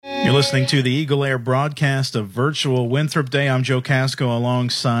You're listening to the Eagle Air broadcast of Virtual Winthrop Day. I'm Joe Casco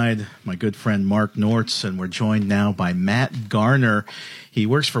alongside my good friend Mark Nortz, and we're joined now by Matt Garner. He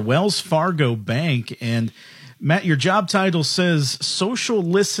works for Wells Fargo Bank. And Matt, your job title says Social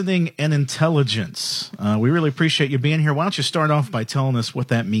Listening and Intelligence. We really appreciate you being here. Why don't you start off by telling us what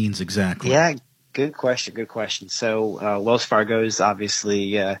that means exactly? Yeah, good question. So Wells Fargo's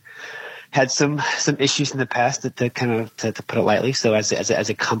obviously had some issues in the past, to put it lightly. So as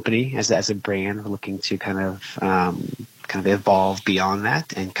a company, as a brand, we're looking to kind of evolve beyond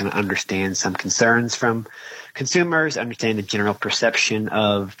that and kind of understand some concerns from consumers, understand the general perception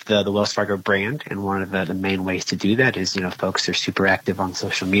of the Wells Fargo brand. And one of the main ways to do that is, folks are super active on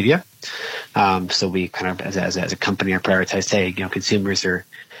social media. So we kind of, as a company, are prioritized, hey, consumers are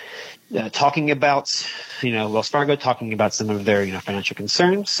talking about, Wells Fargo, talking about some of their, financial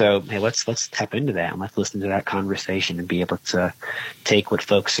concerns. So, hey, let's tap into that and let's listen to that conversation and be able to take what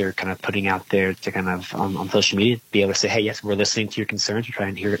folks are kind of putting out there to kind of on social media, be able to say, hey, yes, we're listening to your concerns.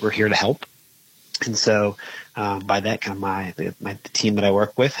 We're here to help. And so by that, kind of the team that I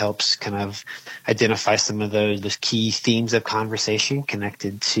work with helps kind of identify some of those key themes of conversation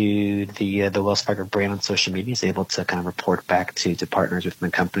connected to the Wells Fargo brand on social media, is able to kind of report back to partners within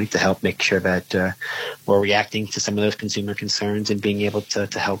the company to help make sure that we're reacting to some of those consumer concerns and being able to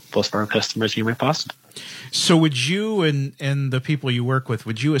help Wells Fargo customers any way possible. So would you and the people you work with,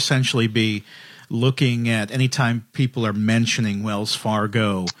 would you essentially be looking at any time people are mentioning Wells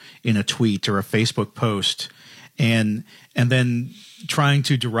Fargo in a tweet or a Facebook post, and then trying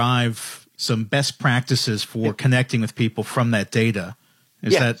to derive some best practices for connecting with people from that data?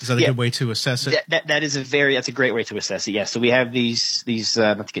 Is that a good way to assess it? That's a great way to assess it. Yeah. So we have these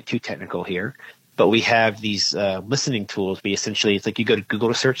not to get too technical here, but we have these listening tools. It's like you go to Google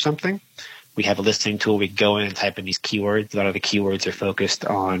to search something. We have a listening tool. We go in and type in these keywords. A lot of the keywords are focused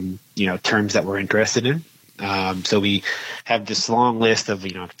on, terms that we're interested in. So we have this long list of,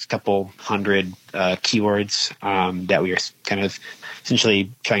 a couple hundred keywords that we are kind of essentially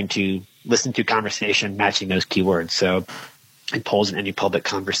trying to listen to conversation, matching those keywords. So it pulls in any public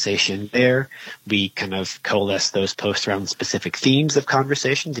conversation there. We kind of coalesce those posts around specific themes of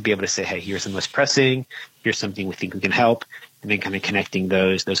conversation to be able to say, hey, here's the most pressing. Here's something we think we can help. And then kind of connecting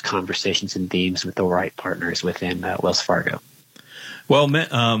those conversations and themes with the right partners within Wells Fargo. Well,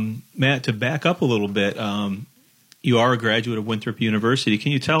 Matt, to back up a little bit, you are a graduate of Winthrop University.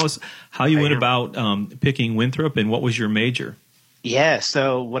 Can you tell us how you went about picking Winthrop, and what was your major? Yeah,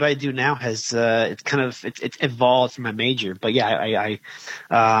 so what I do now has it's evolved from my major. But yeah, I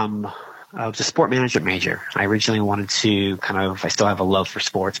was a sport management major. I originally wanted to I still have a love for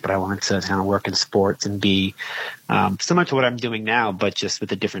sports, but I wanted to kind of work in sports and be similar to what I'm doing now, but just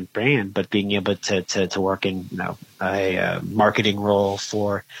with a different brand, but being able to work in, a marketing role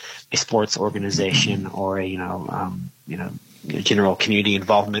for a sports organization or a, general community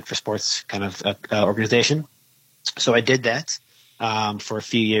involvement for sports kind of organization. So I did that for a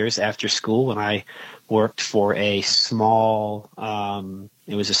few years after school, and I worked for a small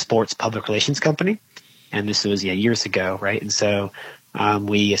it was a sports public relations company, and this was years ago, right? And so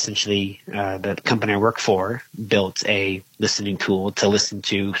we essentially, the company I work for, built a listening tool to listen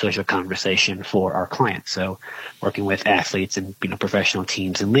to social conversation for our clients. So working with athletes and professional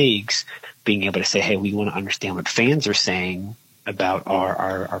teams and leagues, being able to say, hey, we want to understand what fans are saying about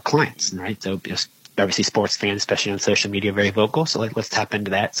our clients, right? So obviously sports fans, especially on social media, are very vocal. So let's tap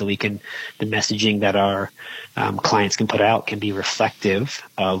into that so the messaging that our clients can put out can be reflective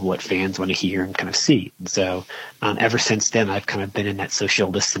of what fans want to hear and kind of see. And so ever since then, I've kind of been in that social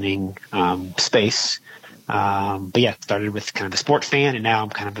listening space. But yeah, started with kind of the sport fan, and now I'm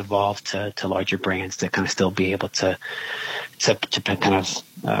kind of evolved to larger brands that kind of still be able to kind of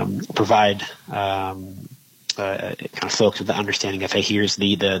provide kind of folks with the understanding of, hey, here's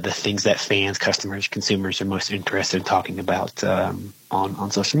the things that fans, customers, consumers are most interested in talking about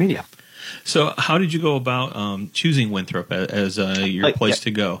on social media. So how did you go about choosing Winthrop as your place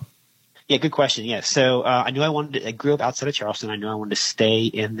to go? Yeah, good question. Yeah, so I grew up outside of Charleston. I knew I wanted to stay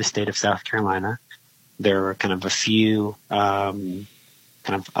in the state of South Carolina. There were kind of a few options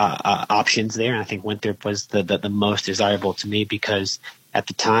there, and I think Winthrop was the most desirable to me because at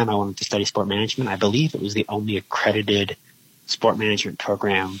the time I wanted to study sport management. I believe it was the only accredited sport management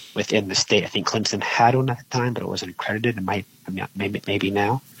program within the state. I think Clemson had one at the time, but it wasn't accredited. It might, maybe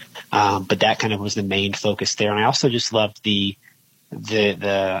now. But that kind of was the main focus there. And I also just loved the when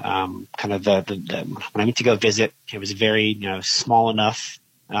I went to go visit, it was very, small enough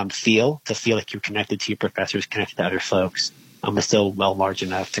feel like you're connected to your professors, connected to other folks. but still well large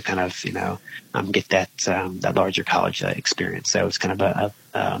enough to kind of, get that larger college experience. So it's kind of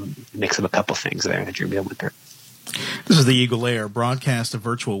a mix of a couple things there that you're able to Winthrop. This is the Eagle Air broadcast of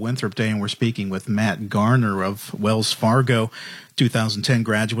Virtual Winthrop Day, and we're speaking with Matt Garner of Wells Fargo, 2010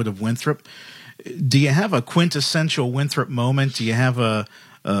 graduate of Winthrop. Do you have a quintessential Winthrop moment? Do you have a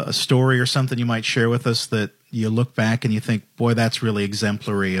story or something you might share with us that you look back and you think, boy, that's really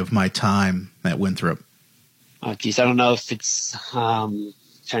exemplary of my time at Winthrop? Oh, geez, I don't know if it's trying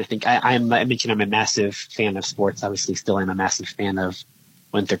to think. I mentioned I'm a massive fan of sports. Obviously, still am a massive fan of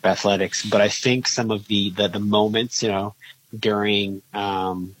Winthrop athletics. But I think some of the moments, during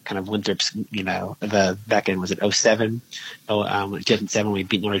kind of Winthrop's, the back in, was it 2007? 2007, we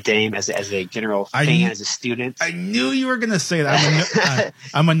beat Notre Dame as a general fan, as a student. I knew you were going to say that.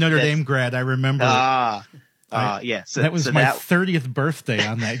 I'm a Notre Dame grad. I remember. Yeah. So that was my 30th birthday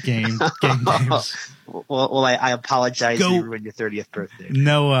on that game days. Well, I apologize that you ruined your 30th birthday.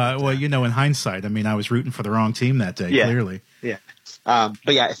 No, in hindsight, I mean, I was rooting for the wrong team that day, clearly. Yeah. But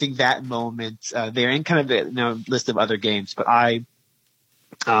yeah, I think that moment there, and kind of a list of other games. But I'm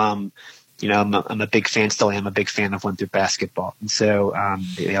a big fan, still am a big fan of Winthrop basketball. And so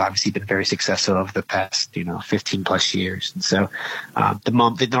they've obviously been very successful over the past, 15 plus years. And so the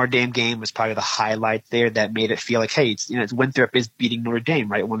Notre Dame game was probably the highlight there that made it feel like, hey, it's Winthrop is beating Notre Dame,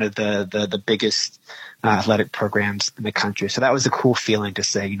 right? One of the biggest athletic programs in the country. So that was a cool feeling to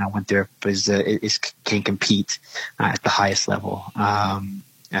say, Winthrop can compete at the highest level.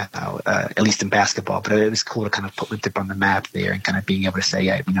 At least in basketball, but it was cool to kind of put Winthrop on the map there and kind of being able to say,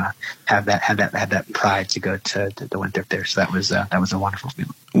 have that pride to go to Winthrop there. So that was a wonderful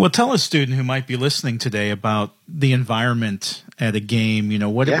feeling. Well, tell a student who might be listening today about the environment at a game,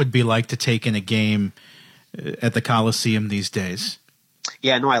 what it would be like to take in a game at the Coliseum these days.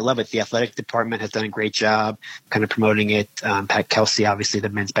 Yeah, no, I love it. The athletic department has done a great job kind of promoting it. Pat Kelsey, obviously the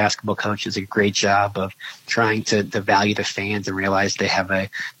men's basketball coach, does a great job of trying to value the fans and realize they have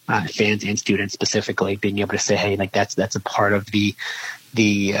fans and students specifically being able to say, hey, like that's a part of the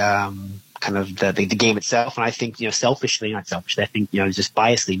kind of the game itself. And I think, not selfishly, I think, just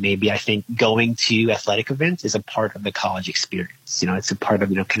biasly, maybe I think going to athletic events is a part of the college experience. It's a part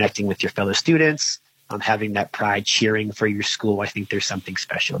of, connecting with your fellow students. Having that pride, cheering for your school, I think there's something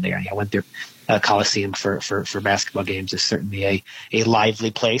special there. I went there, Coliseum for basketball games is certainly a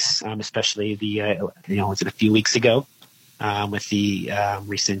lively place, especially was it a few weeks ago with the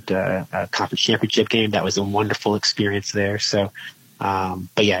recent conference championship game. That was a wonderful experience there. So,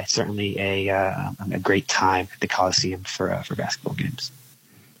 but yeah, it's certainly a great time at the Coliseum for basketball games.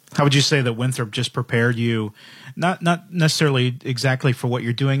 How would you say that Winthrop just prepared you, not necessarily exactly for what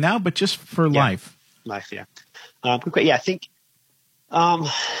you're doing now, but just for life? Life, yeah. I think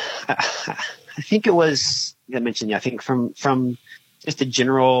it was, I mentioned, I think from just the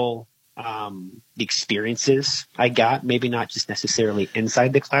general the experiences I got, maybe not just necessarily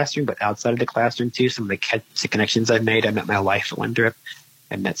inside the classroom, but outside of the classroom too. Some of the connections I made. I met my wife at Winthrop.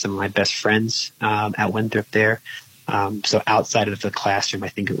 I met some of my best friends at Winthrop there. So outside of the classroom, I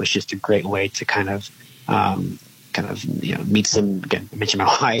think it was just a great way to kind of meet some, again, I mentioned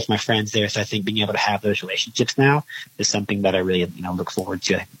my wife, my friends there. So I think being able to have those relationships now is something that I really, look forward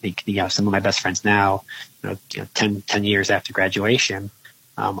to. I think, some of my best friends now, 10 years after graduation,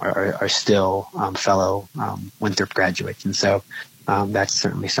 are still fellow Winthrop graduates. And so that's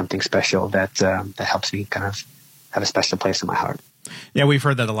certainly something special that helps me kind of have a special place in my heart. Yeah, we've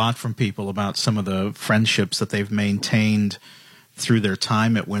heard that a lot from people about some of the friendships that they've maintained through their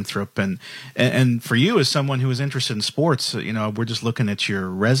time at Winthrop. And for you, as someone who is interested in sports, we're just looking at your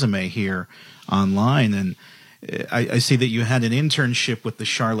resume here online, and I see that you had an internship with the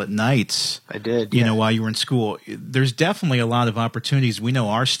Charlotte Knights. I did, while you were in school. There's definitely a lot of opportunities. We know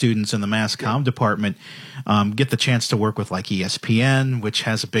our students in the mass comm department get the chance to work with like ESPN, which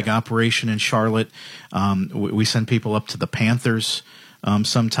has a big operation in Charlotte. We send people up to the Panthers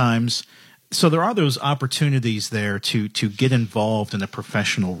sometimes. So there are those opportunities there to get involved in a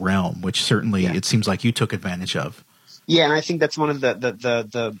professional realm, which certainly it seems like you took advantage of. Yeah, and I think that's one of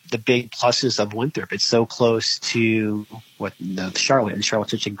the big pluses of Winthrop. It's so close to Charlotte, and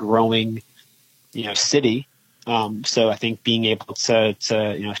Charlotte's such a growing, city. So I think being able to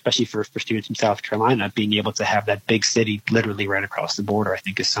especially for students in South Carolina, being able to have that big city literally right across the border, I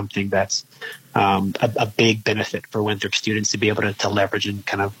think is something that's a big benefit for Winthrop students to be able to leverage and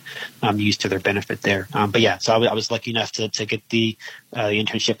kind of use to their benefit there. But yeah, so I was lucky enough to get the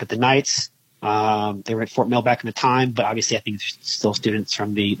internship at the Knights. They were at Fort Mill back in the time, but obviously I think there's still students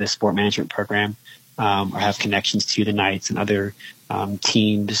from the sport management program or have connections to the Knights and other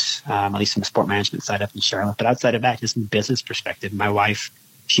teams, at least from the sport management side up in Charlotte. But outside of that, just from a business perspective, my wife,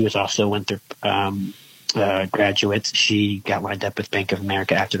 she was also a Winthrop graduate. She got lined up with Bank of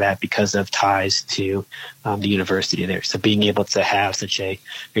America after that because of ties to the university there. So being able to have such a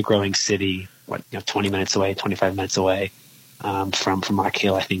growing city, 20 minutes away, 25 minutes away from Rock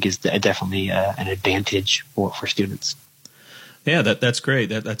Hill, I think is definitely an advantage for students. Yeah, that's great.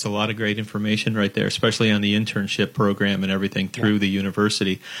 That's a lot of great information right there, especially on the internship program and everything through the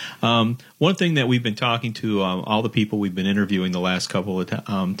university. One thing that we've been talking to all the people we've been interviewing the last couple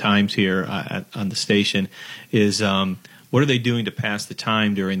of times here on the station is what are they doing to pass the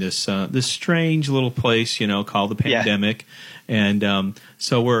time during this strange little place, called the pandemic? And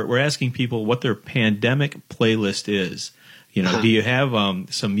so we're asking people what their pandemic playlist is. Do you have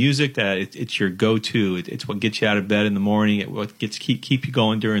some music that it's your go-to? It's what gets you out of bed in the morning. It's what keep you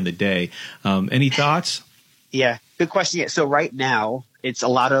going during the day. Any thoughts? Yeah, good question. Yeah, so right now it's a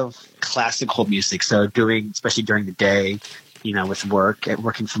lot of classical music. So especially during the day, with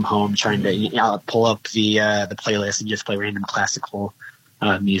working from home, trying to pull up the playlist and just play random classical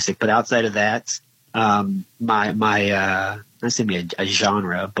music. But outside of that, my not saying a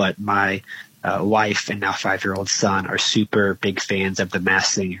genre, but my wife and now 5-year-old son are super big fans of The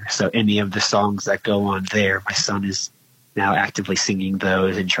Masked Singer. So any of the songs that go on there, my son is now actively singing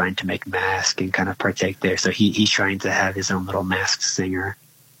those and trying to make masks and kind of partake there. So he's trying to have his own little Masked Singer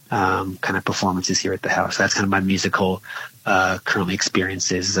kind of performances here at the house. That's kind of my musical currently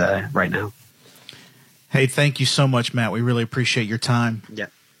experiences right now. Hey, thank you so much, Matt. We really appreciate your time. Yeah.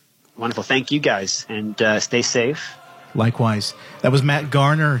 Wonderful. Thank you guys, and stay safe. Likewise. That was Matt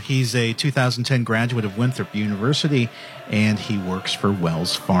Garner. He's a 2010 graduate of Winthrop University, and he works for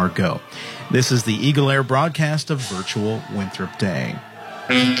Wells Fargo. This is the Eagle Air broadcast of Virtual Winthrop Day.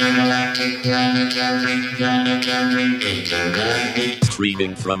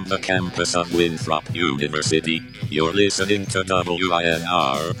 Streaming from the campus of Winthrop University, you're listening to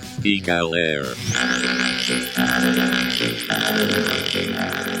WINR, Eagle Air.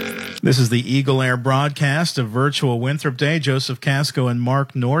 This is the Eagle Air broadcast of Virtual Winthrop Day. Joseph Casco and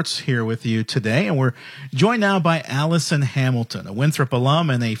Mark Nortz here with you today. And we're joined now by Allison Hamilton, a Winthrop alum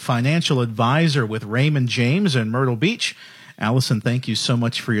and a financial advisor with Raymond James in Myrtle Beach. Allison, thank you so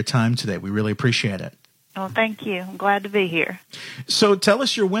much for your time today. We really appreciate it. Oh, thank you. I'm glad to be here. So tell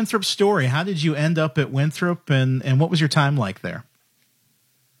us your Winthrop story. How did you end up at Winthrop, and what was your time like there?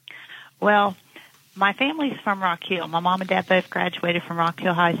 Well, my family's from Rock Hill. My mom and dad both graduated from Rock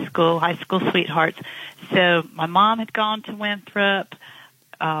Hill High School sweethearts. So my mom had gone to Winthrop.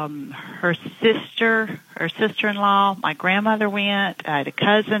 Her sister-in-law, my grandmother went. I had a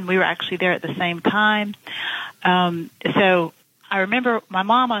cousin. We were actually there at the same time. So I remember my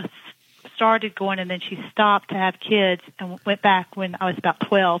mama started going, and then she stopped to have kids and went back when I was about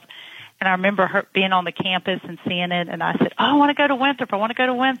 12. And I remember her being on the campus and seeing it, and I said, "Oh, I want to go to Winthrop. I want to go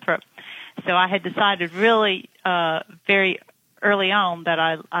to Winthrop." So I had decided really very early on that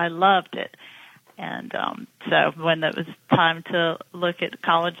I loved it. And so when it was time to look at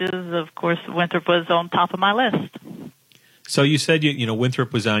colleges, of course, Winthrop was on top of my list. So you said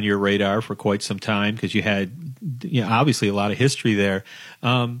Winthrop was on your radar for quite some time because you had obviously a lot of history there.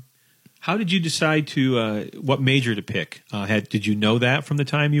 How did you decide to what major to pick? Did you know that from the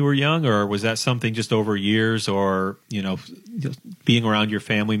time you were young, or was that something just over years, or being around your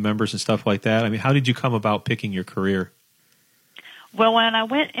family members and stuff like that? I mean, how did you come about picking your career? Well, when I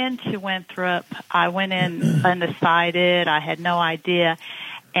went into Winthrop, I went in undecided. I had no idea,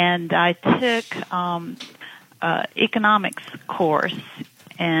 and I took economics course,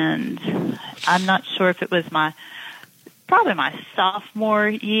 and I'm not sure if it was probably my sophomore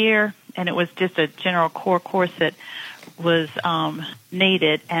year, and it was just a general core course that was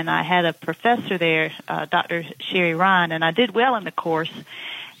needed. And I had a professor there, Dr. Sherry Ryan, and I did well in the course.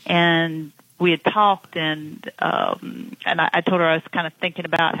 And we had talked, and I told her I was kind of thinking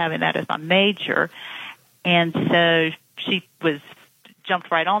about having that as my major, and so she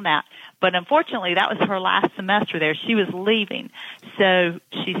jumped right on that. But unfortunately, that was her last semester there. She was leaving. So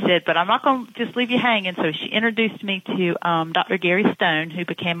she said, "But I'm not going to just leave you hanging." So she introduced me to Dr. Gary Stone, who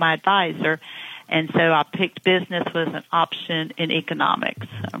became my advisor. And so I picked business was an option in economics.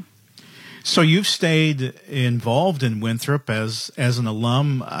 So you've stayed involved in Winthrop as an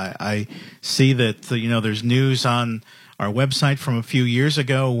alum. I see that there's news on our website from a few years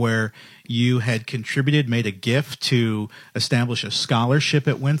ago where you had contributed, made a gift to establish a scholarship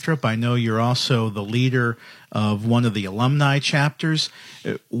at Winthrop. I know you're also the leader of one of the alumni chapters.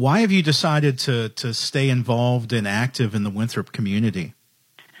 Why have you decided to stay involved and active in the Winthrop community?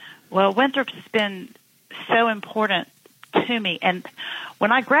 Well, Winthrop's been so important to me. And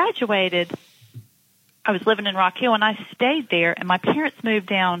when I graduated, I was living in Rock Hill, and I stayed there, and my parents moved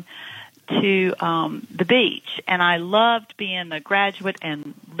down to the beach. And I loved being a graduate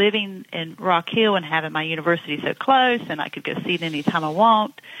and living in Rock Hill and having my university so close, and I could go see it anytime I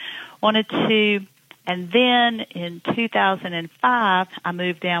wanted to. And then in 2005, I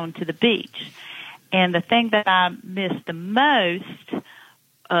moved down to the beach. And the thing that I missed the most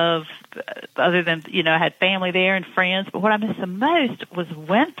of, other than, I had family there and friends, but what I missed the most was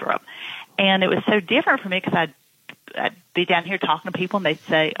Winthrop. And it was so different for me because I'd be down here talking to people, and they'd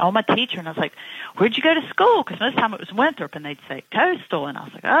say, "Oh, my teacher." And I was like, "Where'd you go to school?" Because most of the time it was Winthrop, and they'd say Coastal. And I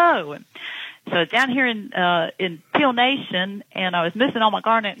was like, "Oh." And so I was down here in Peel Nation, and I was missing all my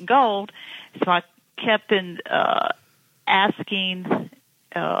garnet and gold. So I kept asking,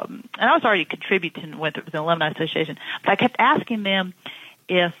 and I was already contributing with the Alumni Association, but I kept asking them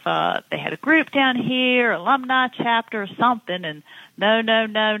if they had a group down here, alumni chapter or something, and no.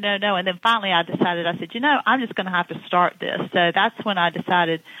 And then finally I decided, I said, I'm just going to have to start this. So that's when I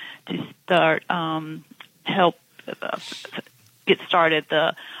decided to start, help get started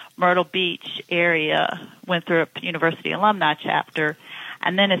the Myrtle Beach area Winthrop University Alumni Chapter.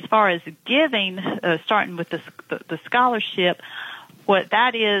 And then as far as giving, starting with the scholarship, what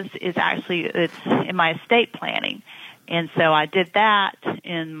that is actually, it's in my estate planning. And so I did that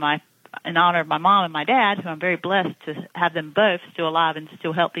in honor of my mom and my dad, who I'm very blessed to have them both still alive and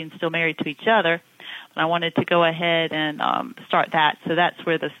still healthy and still married to each other. And I wanted to go ahead and start that. So that's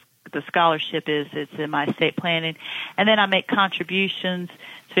where the scholarship is. It's in my estate planning. And then I make contributions.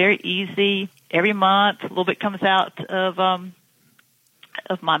 It's very easy. Every month, a little bit comes out of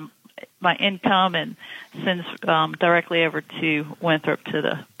my income and sends directly over to Winthrop to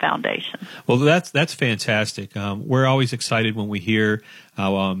the foundation. Well, that's fantastic. We're always excited when we hear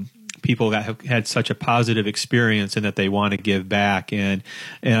how people that have had such a positive experience and that they want to give back. And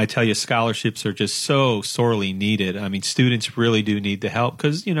I tell you, scholarships are just so sorely needed. I mean, students really do need the help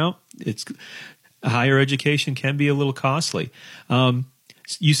because, it's higher education can be a little costly.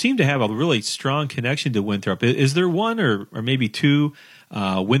 You seem to have a really strong connection to Winthrop. Is there one or maybe two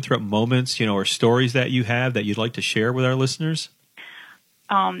Winthrop moments, or stories that you have that you'd like to share with our listeners?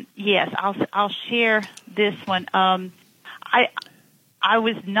 Yes, I'll share this one. I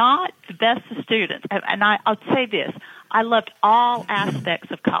was not the best of students, and I'll say this: I loved all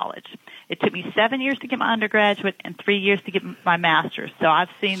aspects of college. It took me 7 years to get my undergraduate and 3 years to get my master's. So I've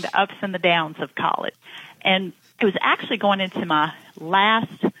seen the ups and the downs of college, and it was actually going into my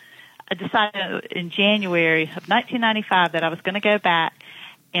last. I decided in January of 1995 that I was going to go back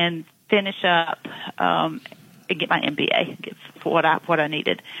and finish up and get my MBA for what I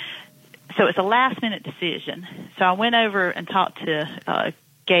needed. So it's a last minute decision. So I went over and talked to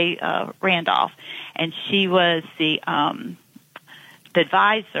Gay Randolph, and she was the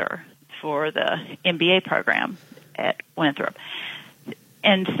advisor for the MBA program at Winthrop.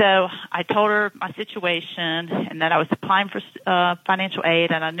 And so I told her my situation and that I was applying for financial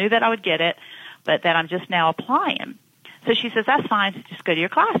aid, and I knew that I would get it, but that I'm just now applying. So she says, "That's fine. Just go to your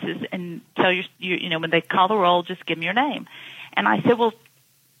classes and tell when they call the roll, just give them your name." And I said, "Well,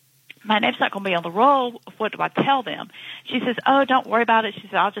 my name's not going to be on the roll. What do I tell them?" She says, "Oh, don't worry about it." She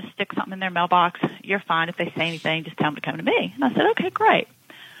said, "I'll just stick something in their mailbox. You're fine. If they say anything, just tell them to come to me." And I said, "Okay, great."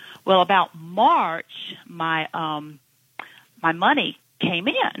 Well, about March, my money came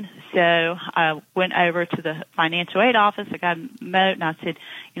in. So I went over to the financial aid office. I got a note, and I said,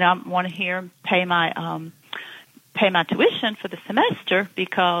 I want to hear pay my tuition for the semester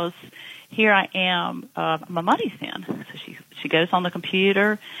because here I am, my money's in. So she goes on the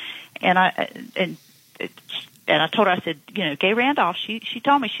computer, and I told her, I said, Gay Randolph, she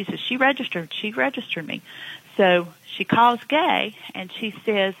told me, she says, she registered me. So she calls Gay, and she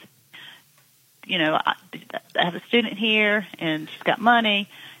says, I have a student here, and she's got money.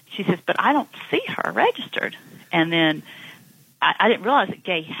 She says, but I don't see her registered. And then I didn't realize that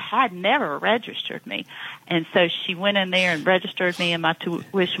Gay had never registered me. And so she went in there and registered me, and my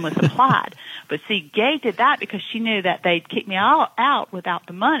tuition was applied. But see, Gay did that because she knew that they'd kick me out without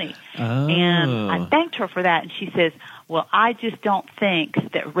the money. Oh. And I thanked her for that. And she says, well, I just don't think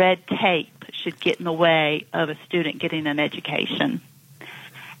that red tape should get in the way of a student getting an education.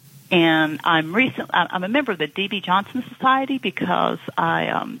 And I'm a member of the D.B. Johnson Society because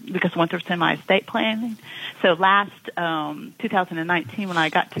Winthrop's in my estate planning. So last 2019, when I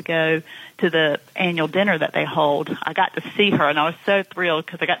got to go to the annual dinner that they hold, I got to see her, and I was so thrilled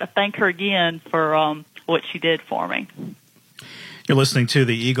because I got to thank her again for what she did for me. You're listening to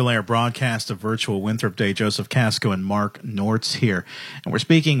the Eagle Air broadcast of Virtual Winthrop Day. Joseph Casco and Mark Nortz here. And we're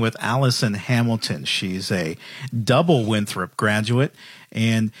speaking with Allison Hamilton. She's a double Winthrop graduate,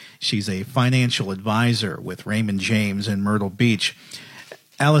 and she's a financial advisor with Raymond James in Myrtle Beach.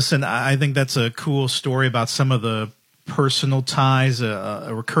 Allison, I think that's a cool story about some of the personal ties.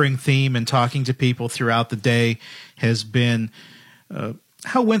 A recurring theme in talking to people throughout the day has been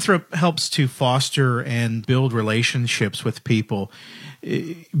how Winthrop helps to foster and build relationships with people.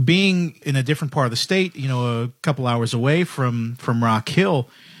 Being in a different part of the state, a couple hours away from Rock Hill,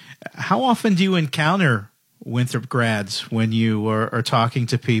 how often do you encounter Winthrop grads when you are talking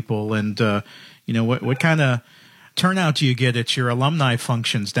to people? And, what kind of turnout do you get at your alumni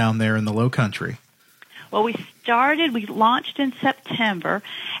functions down there in the Low Country? Well, we launched in September,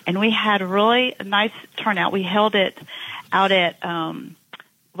 and we had a really nice turnout. We held it out at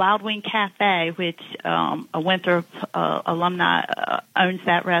Wild Wing Cafe, which a Winthrop alumni owns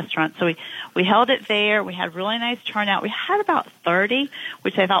that restaurant. So we held it there. We had a really nice turnout. We had about 30,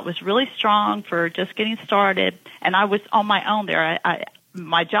 which I thought was really strong for just getting started. And I was on my own there.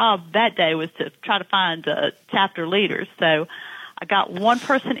 My job that day was to try to find chapter leaders. So I got one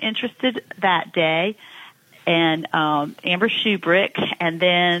person interested that day, and Amber Shubrick, and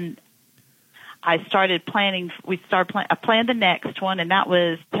then I planned the next one, and that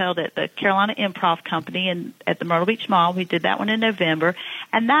was held at the Carolina Improv Company and at the Myrtle Beach Mall. We did that one in November,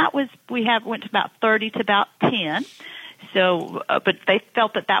 and that was went to about 30 to about 10. So, but they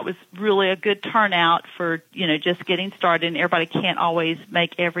felt that was really a good turnout for just getting started, and everybody can't always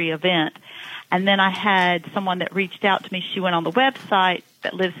make every event. And then I had someone that reached out to me. She went on the website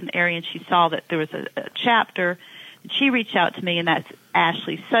that lives in the area, and she saw that there was a chapter. And she reached out to me, and that's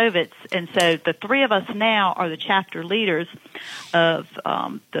Ashley Sovitz. And so the three of us now are the chapter leaders of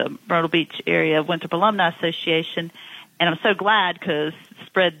the Myrtle Beach Area Winthrop Alumni Association. And I'm so glad because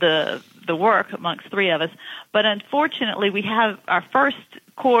spread the work amongst three of us. But unfortunately, we have our first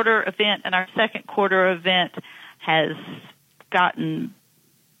quarter event and our second quarter event has gotten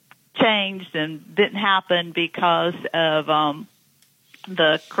changed and didn't happen because of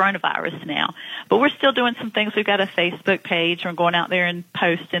the coronavirus now. But we're still doing some things. We've got a Facebook page. We're going out there and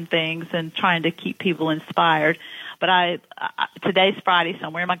posting things and trying to keep people inspired. But today's Friday, so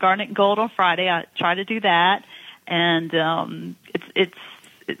I'm wearing my garnet and gold on Friday. I try to do that. And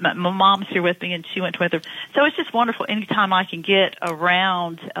my mom's here with me, and she went to Winthrop. So it's just wonderful. Anytime I can get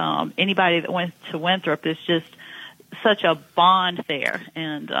around anybody that went to Winthrop, it's just such a bond there.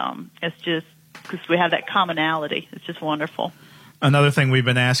 And it's just because we have that commonality. It's just wonderful. Another thing we've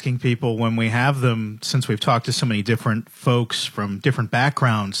been asking people when we have them, since we've talked to so many different folks from different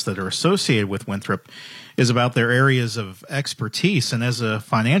backgrounds that are associated with Winthrop, is about their areas of expertise. And as a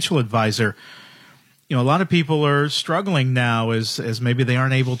financial advisor, a lot of people are struggling now as maybe they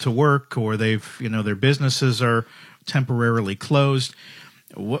aren't able to work, or they've, their businesses are temporarily closed.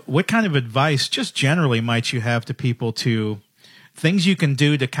 What kind of advice, just generally, might you have to people to things you can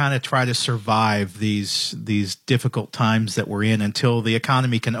do to kind of try to survive these difficult times that we're in until the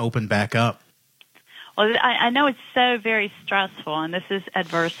economy can open back up? Well, I know it's so very stressful, and this is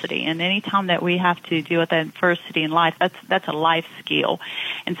adversity. And any time that we have to deal with adversity in life, that's a life skill.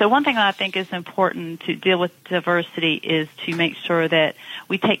 And so one thing that I think is important to deal with diversity is to make sure that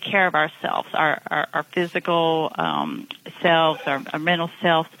we take care of ourselves, our physical selves, our mental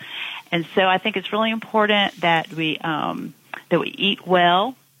selves. And so I think it's really important that we eat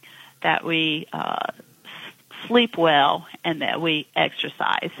well, that we sleep well, and that we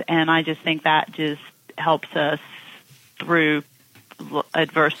exercise. And I just think that just helps us through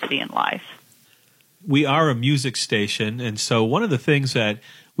adversity in life. We are a music station, and so one of the things that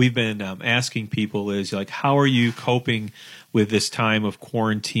we've been asking people is, how are you coping with this time of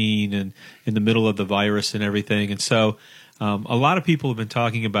quarantine and in the middle of the virus and everything? And so a lot of people have been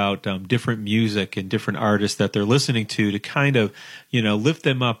talking about different music and different artists that they're listening to kind of, lift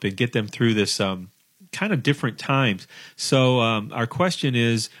them up and get them through this kind of different times. So our question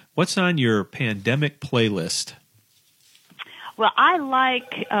is, what's on your pandemic playlist? Well, I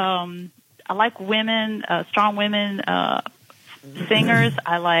like women, strong women singers.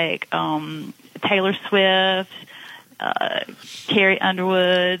 I like Taylor Swift, Carrie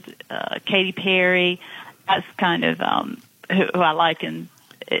Underwood, Katy Perry. That's kind of who I like in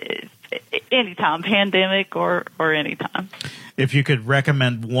anytime, pandemic or anytime. If you could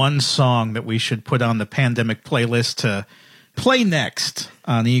recommend one song that we should put on the pandemic playlist to play next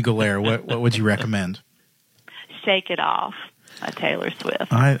on Eagle Air, what would you recommend? Shake It Off by Taylor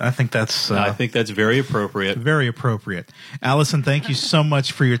Swift. I think that's very appropriate. Very appropriate. Allison, thank you so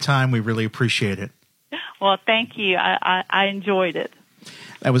much for your time. We really appreciate it. Well, thank you. I enjoyed it.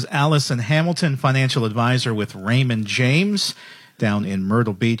 That was Allison Hamilton, financial advisor with Raymond James down in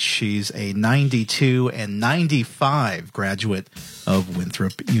Myrtle Beach. She's a 92 and 95 graduate of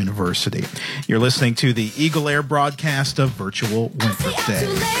Winthrop University. You're listening to the Eagle Air broadcast of Virtual Winthrop Day.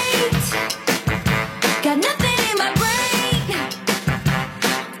 Got nothing in my brain.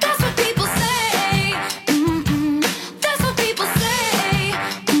 That's what people say. That's what people say.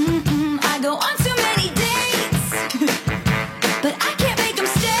 I go on too many dates, but I can't make them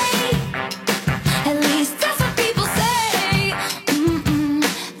stay. At least that's what people say.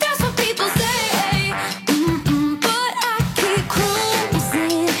 That's what people say. But I keep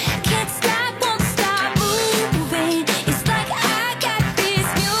cruising. Can't stop, won't stop moving. It's like I got this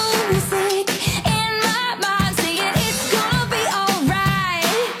music in my mind saying it's gonna be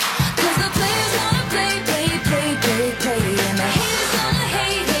alright. 'Cause the players gonna play. And the haters gonna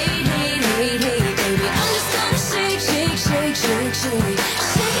hate. Baby, I'm just gonna shake. Shake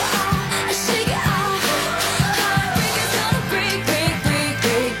it off, shake it off. Heartbreakers gonna break.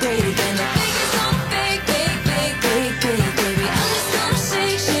 And the fakers gonna fake. Baby, I'm just gonna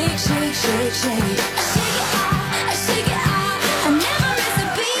shake. Shake it off. I never miss a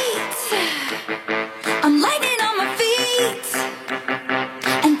beat. I'm lightning on my feet.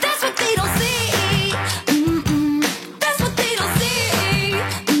 And that's what they don't see. That's what they don't see.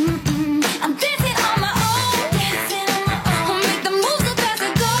 I'm dancing on my own. I'll make the moves up as I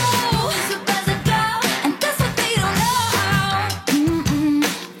go. And that's what they don't know.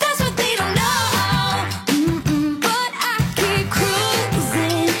 That's what they don't know. But I keep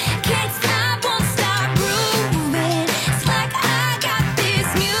cruising. Can't stop, won't stop grooving. It's like I got this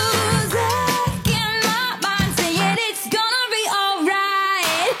music in my mind saying it's gonna be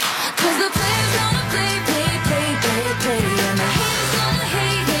alright. 'Cause the players gonna play. And the haters gonna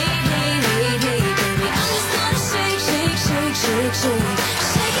hate. Baby, I'm just gonna shake.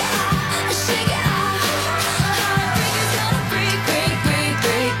 Shake it off. Heartbreakers gonna break.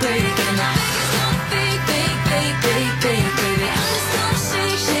 And the fakers gonna fake. Baby, I'm just gonna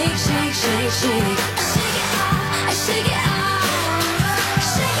shake. Shake it off. I shake it off.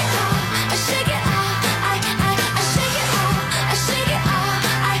 Shake it off. I shake it off. I shake it off. I shake it off. I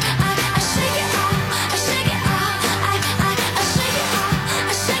shake it off. I shake it off. I shake it off.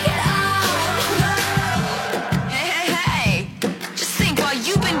 I shake it off. Hey. Just think, while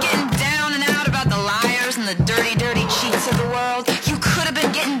you've been getting down and out about the liars and the dirty cheats of the world, you could have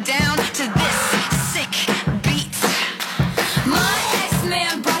been getting down to this sick beat. My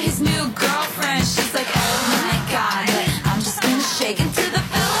ex-man brought his new girlfriend. She's like, oh my God, but I'm just gonna shake into the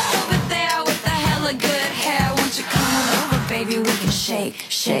fella over there with the hella good hair. Won't you come on over, baby? We can shake.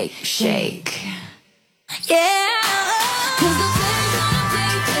 Yeah. 'Cause the players gonna play. And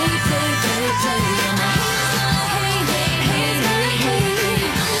the haters gonna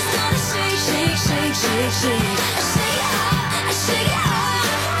hate. I'm just gonna shake. I shake it off.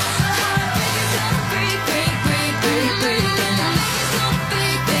 Heartbreakers gonna break. And the fakers gonna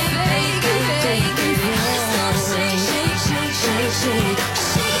fake. Baby, I'm just gonna shake. I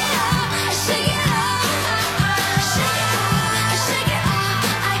shake it off. I shake it off. I shake it off. I shake it off. I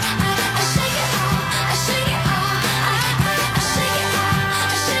shake it off. I shake it off. I shake it off. I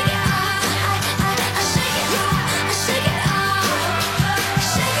shake it off. I shake it off. I shake it off.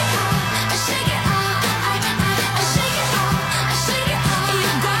 Shake it off. I shake it off. I shake it off. I shake it off.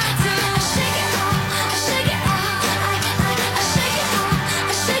 You got to shake it off. I shake it off. I shake it off. I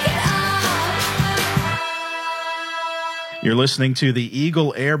shake it off. You're listening to the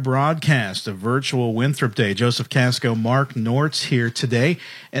Eagle Air broadcast of Virtual Winthrop Day. Joseph Casco, Mark Nortz here today.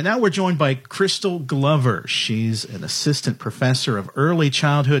 And now we're joined by Crystal Glover. She's an assistant professor of early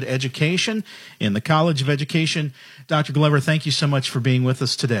childhood education in the College of Education. Dr. Glover, thank you so much for being with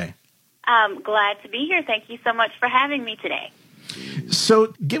us today. I'm glad to be here. Thank you so much for having me today.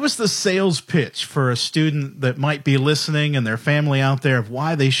 So give us the sales pitch for a student that might be listening and their family out there of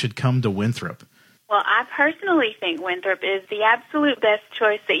why they should come to Winthrop. Well, I personally think Winthrop is the absolute best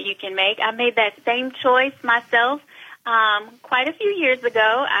choice that you can make. I made that same choice myself quite a few years ago.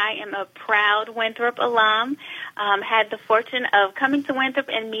 I am a proud Winthrop alum, had the fortune of coming to Winthrop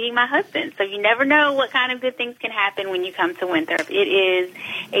and meeting my husband. So you never know what kind of good things can happen when you come to Winthrop. It is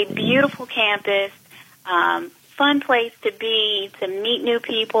a beautiful campus, fun place to be, to meet new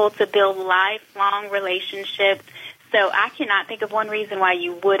people, to build lifelong relationships. So I cannot think of one reason why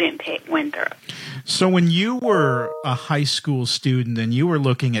you wouldn't pick Winthrop. So when you were a high school student and you were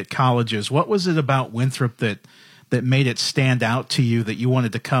looking at colleges, what was it about Winthrop that made it stand out to you that you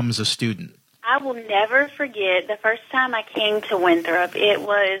wanted to come as a student? I will never forget the first time I came to Winthrop. It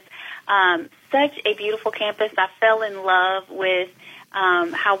was Such a beautiful campus. I fell in love with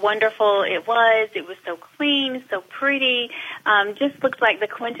how wonderful it was. It was so clean, so pretty. Just looked like the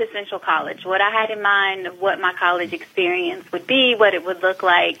quintessential college. What I had in mind of what my college experience would be, what it would look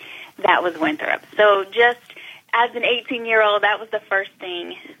like, that was Winthrop. So just as an 18-year-old, that was the first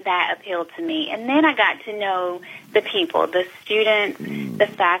thing that appealed to me. And then I got to know the people, the students, the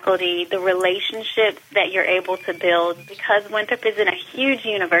faculty, the relationships that you're able to build. Because Winthrop isn't a huge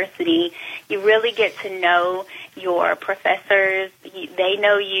university, you really get to know your professors. They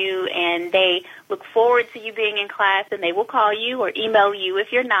know you, and they look forward to you being in class, and they will call you or email you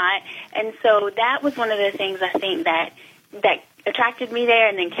if you're not. And so that was one of the things I think that attracted me there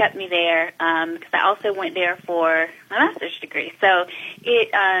and then kept me there, because I also went there for my master's degree. So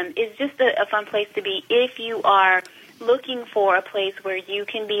it is just a fun place to be if you are looking for a place where you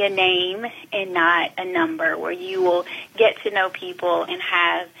can be a name and not a number, where you will get to know people and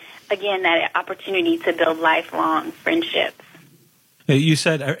have, again, that opportunity to build lifelong friendships. You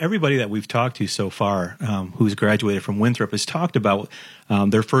said everybody that we've talked to so far who's graduated from Winthrop has talked about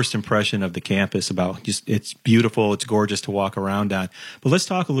their first impression of the campus, about just it's beautiful, it's gorgeous to walk around on. But let's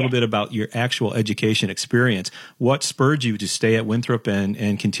talk a little bit about your actual education experience. What spurred you to stay at Winthrop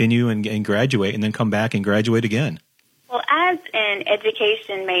and continue and graduate and then come back and graduate again? Well, as an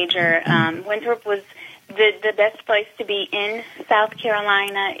education major, Winthrop was the best place to be in South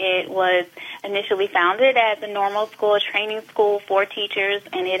Carolina. It was initially founded as a normal school, a training school for teachers,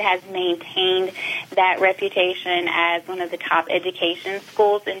 and it has maintained that reputation as one of the top education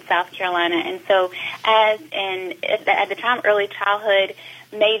schools in South Carolina. And so as at the time, early childhood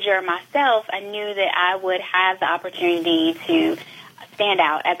major myself, I knew that I would have the opportunity to stand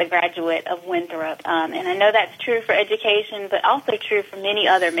out as a graduate of Winthrop. And I know that's true for education, but also true for many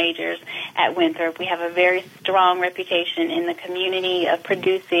other majors at Winthrop. We have a very strong reputation in the community of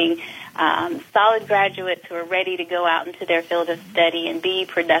producing solid graduates who are ready to go out into their field of study and be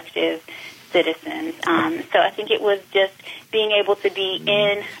productive citizens. So I think it was just being able to be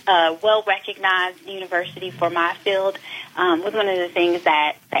in a well-recognized university for my field was one of the things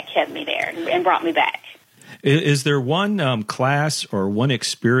that kept me there and brought me back. Is there one class or one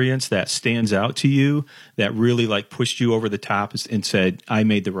experience that stands out to you that really pushed you over the top and said, I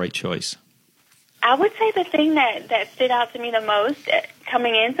made the right choice? I would say the thing that stood out to me the most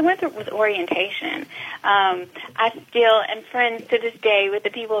coming into Winthrop was orientation. I still am friends to this day with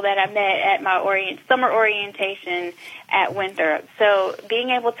the people that I met at my summer orientation at Winthrop. So being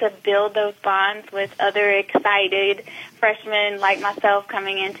able to build those bonds with other excited freshmen like myself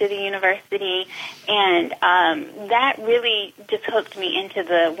coming into the university, and that really just hooked me into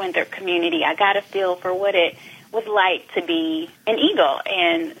the Winthrop community. I got a feel for what it was like to be an Eagle,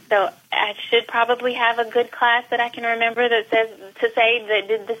 and so I should probably have a good class that I can remember that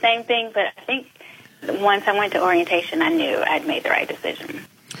did the same thing, but I think once I went to orientation, I knew I'd made the right decision.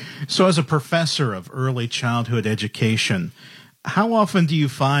 So as a professor of early childhood education, how often do you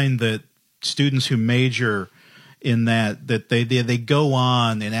find that students who major in that they go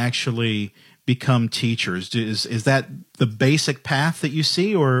on and actually become teachers? Is that the basic path that you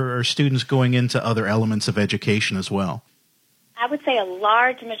see, or are students going into other elements of education as well? I would say a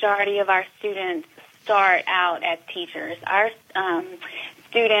large majority of our students start out as teachers. Our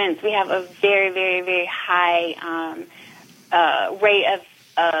students, we have a very, very, very high rate of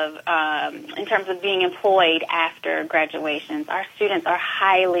in terms of being employed after graduations. Our students are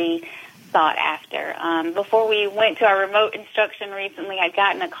highly sought after. Before we went to our remote instruction recently, I'd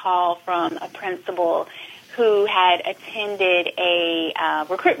gotten a call from a principal who had attended a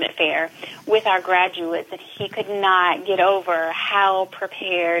recruitment fair with our graduates, and he could not get over how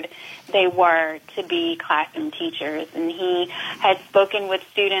prepared they were to be classroom teachers. And he had spoken with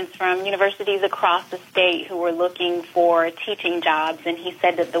students from universities across the state who were looking for teaching jobs, and he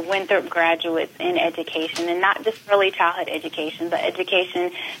said that the Winthrop graduates in education, and not just early childhood education, but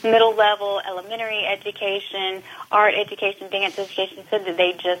education, middle level, elementary education, art education, dance education, said that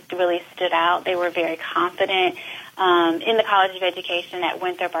they just really stood out. They were very confident. In the College of Education at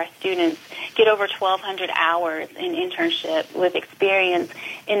Winthrop, our students get over 1,200 hours in internship with experience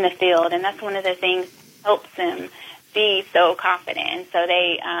in the field, and that's one of the things that helps them be so confident. And so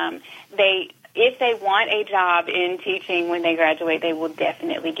if they want a job in teaching when they graduate, they will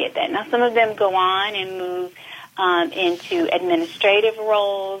definitely get that. Now, some of them go on and move into administrative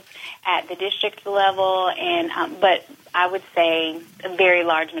roles at the district level, but I would say a very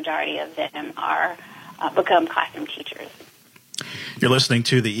large majority of them are become classroom teachers. You're listening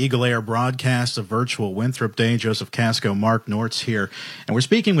to the Eagle Air broadcast of Virtual Winthrop Day. Joseph Casco, Mark Nortz here. And we're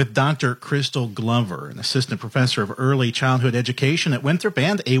speaking with Dr. Crystal Glover, an assistant professor of early childhood education at Winthrop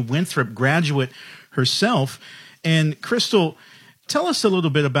and a Winthrop graduate herself. And Crystal, tell us a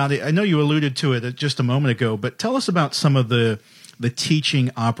little bit about it. I know you alluded to it just a moment ago, but tell us about some of the teaching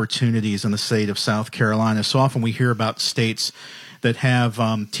opportunities in the state of South Carolina. So often we hear about states that have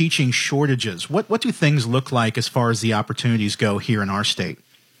teaching shortages. What do things look like as far as the opportunities go here in our state?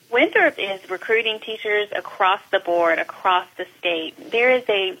 Winthrop is recruiting teachers across the board, across the state. There is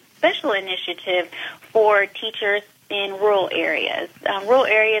a special initiative for teachers in rural areas. Rural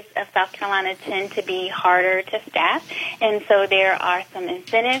areas of South Carolina tend to be harder to staff, and so there are some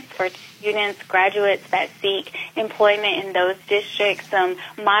incentives for students, graduates that seek employment in those districts, some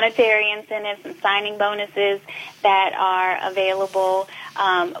monetary incentives, some signing bonuses that are available.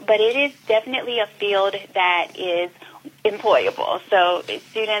 But it is definitely a field that is employable. So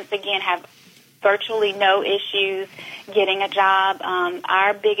students, again, have virtually no issues getting a job.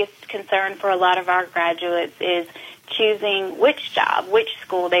 Our biggest concern for a lot of our graduates is choosing which job, which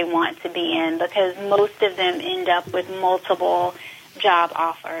school they want to be in, because most of them end up with multiple job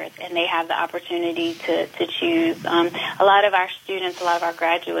offers, and they have the opportunity to choose. A lot of our students, a lot of our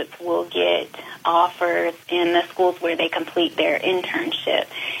graduates will get offers in the schools where they complete their internship.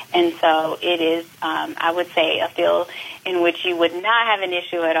 And so it is, I would say, a field in which you would not have an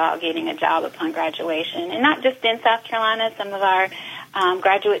issue at all getting a job upon graduation. And not just in South Carolina. Some of our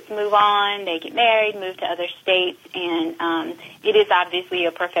graduates move on, they get married, move to other states, and it is obviously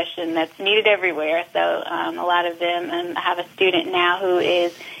a profession that's needed everywhere. So a lot of them, I have a student now who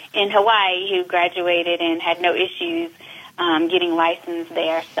is in Hawaii who graduated and had no issues getting licensed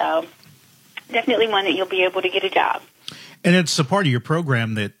there. So definitely one that you'll be able to get a job. And it's a part of your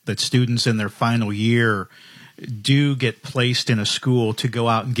program that students in their final year do get placed in a school to go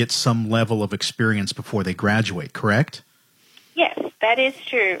out and get some level of experience before they graduate, correct? Yes, that is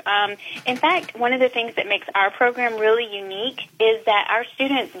true. In fact, one of the things that makes our program really unique is that our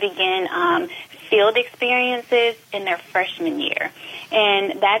students begin field experiences in their freshman year.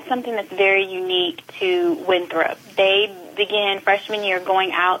 And that's something that's very unique to Winthrop. They begin freshman year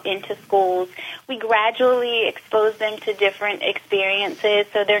going out into schools. We gradually expose them to different experiences,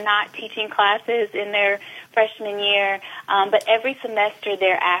 so they're not teaching classes in their freshman year, but every semester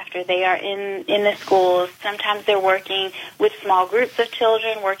thereafter they are in the schools. Sometimes they're working with small groups of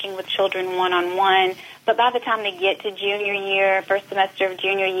children, working with children one-on-one, but by the time they get to junior year, first semester of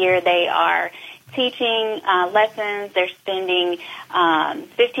junior year, they are teaching lessons. They're spending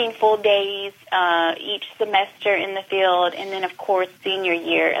 15 full days each semester in the field, and then, of course, senior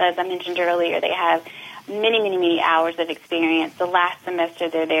year, as I mentioned earlier, they have many hours of experience. The last semester,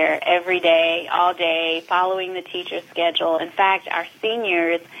 they're there every day, all day, following the teacher's schedule. In fact, our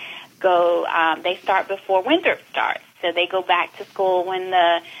seniors go, they start before Winthrop starts. So they go back to school when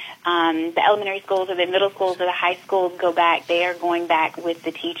the elementary schools or the middle schools or the high schools go back. They are going back with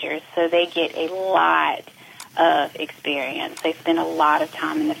the teachers. So they get a lot of experience. They spend a lot of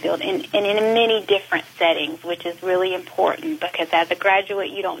time in the field and in many different settings, which is really important because as a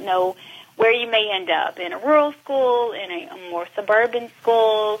graduate, you don't know where you may end up, in a rural school, in a more suburban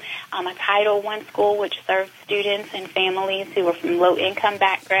school, a Title I school which serves students and families who are from low-income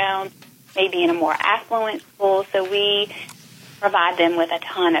backgrounds, maybe in a more affluent school. So we provide them with a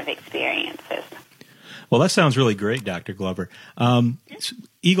ton of experiences. Well, that sounds really great, Dr. Glover.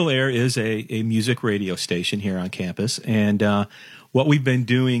 Eagle Air is a music radio station here on campus, and what we've been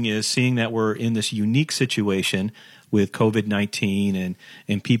doing is seeing that we're in this unique situation with COVID-19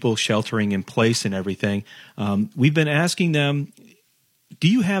 and people sheltering in place and everything. We've been asking them, do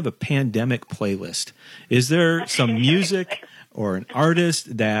you have a pandemic playlist? Is there some music or an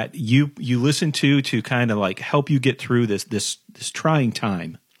artist that you listen to kind of like help you get through this trying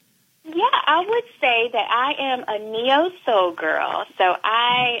time? Yeah, I would say that I am a neo-soul girl. So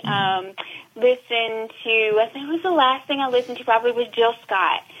I listen to, I think it was the last thing I listened to probably was Jill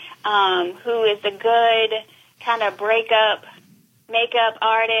Scott, who is a good kind of breakup makeup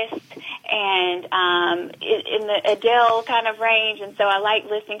artist and in the Adele kind of range, and so I like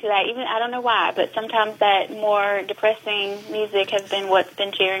listening to that. Even I don't know why, but sometimes that more depressing music has been what's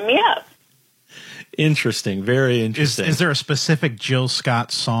been cheering me up. Interesting, very interesting. Is there a specific Jill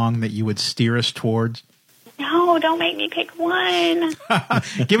Scott song that you would steer us towards? No, don't make me pick one.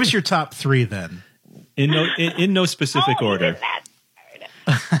 Give us your top three then. In no specific order.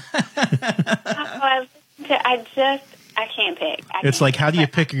 I can't pick. It's like, how do you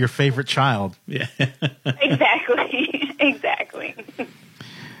pick your favorite child? Yeah. Exactly.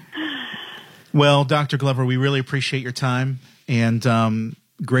 Well, Dr. Glover, we really appreciate your time. and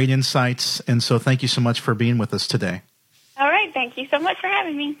great insights. And so thank you so much for being with us today. All right. Thank you so much for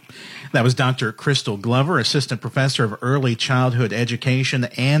having me. That was Dr. Crystal Glover, Assistant Professor of Early Childhood Education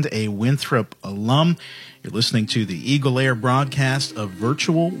and a Winthrop alum. You're listening to the Eagle Air broadcast of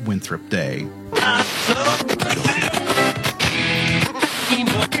Virtual Winthrop Day.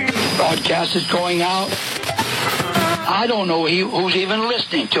 Broadcast is going out. I don't know who's even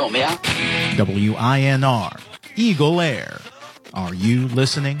listening to me. WINR, Eagle Air. Are you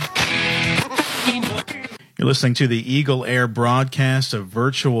listening? You're listening to the Eagle Air broadcast of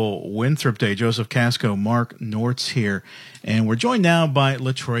Virtual Winthrop Day. Joseph Casco, Mark Nortz here. And we're joined now by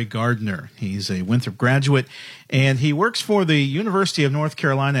LaTroy Gardner. He's a Winthrop graduate, and he works for the University of North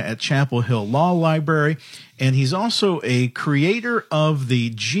Carolina at Chapel Hill Law Library. And he's also a creator of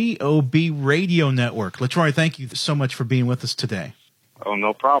the GOB Radio Network. LaTroy, thank you so much for being with us today. Oh,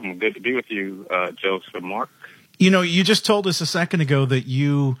 no problem. Good to be with you, Joseph and Mark. You know, you just told us a second ago that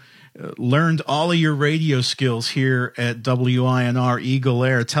you learned all of your radio skills here at WINR Eagle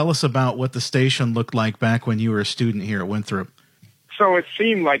Air. Tell us about what the station looked like back when you were a student here at Winthrop. So it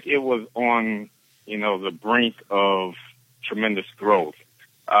seemed like it was on, the brink of tremendous growth.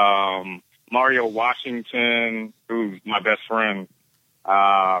 Mario Washington, who's my best friend,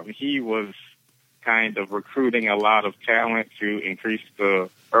 he was kind of recruiting a lot of talent to increase the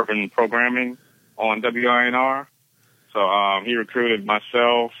urban programming on WINR. So he recruited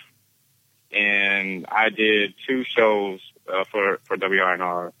myself, and I did 2 shows for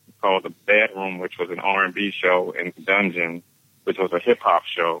WINR called The Bedroom, which was an R&B show, and Dungeon, which was a hip-hop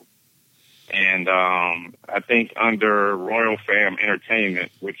show. And I think under Royal Fam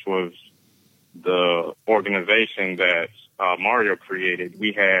Entertainment, which was the organization that Mario created,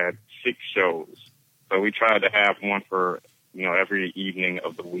 we had 6 shows. So we tried to have one for, every evening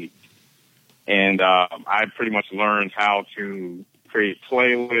of the week. And I pretty much learned how to create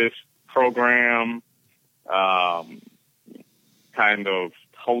playlists, program, kind of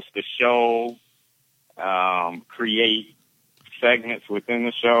host a show, create segments within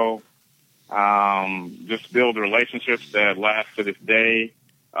the show, just build relationships that last to this day.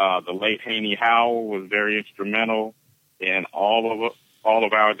 The late Haney Howell was very instrumental in all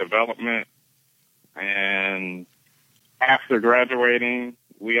of our development. And after graduating,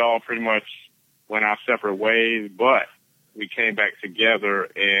 we all pretty much went our separate ways, but we came back together,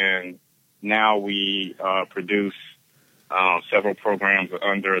 and now we produce several programs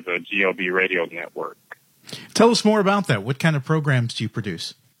under the GOB Radio Network. Tell us more about that. What kind of programs do you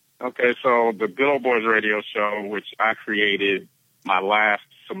produce? Okay, so the Good Old Boys Radio Show, which I created my last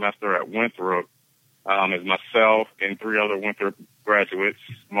semester at Winthrop, is myself and 3 other Winthrop graduates,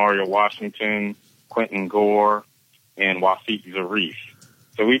 Mario Washington, Quentin Gore, and Wafik Zarif.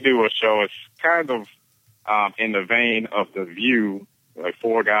 So we do a show. It's kind of in the vein of The View, like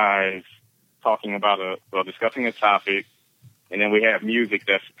 4 guys talking about discussing a topic, and then we have music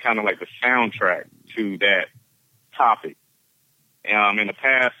that's kind of like the soundtrack to that topic. In the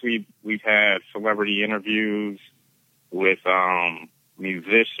past, we've had celebrity interviews with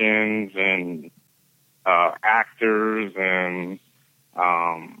musicians and actors and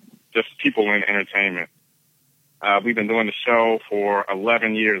just people in entertainment. We've been doing the show for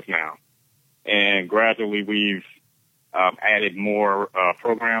 11 years now, and gradually we've added more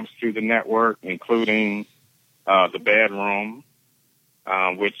programs to the network, including The Bedroom,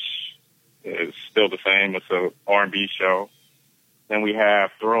 which is still the same. It's a R&B show. Then we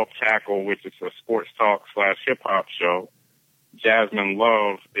have Throw Up Tackle, which is a sports talk / hip-hop show. Jasmine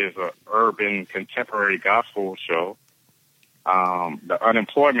Love is an urban contemporary gospel show. The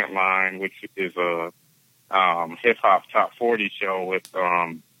Unemployment Line, which is a hip-hop top 40 show with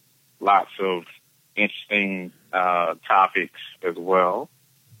lots of interesting topics as well.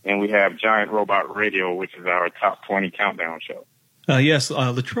 And we have Giant Robot Radio, which is our top 20 countdown show. Yes,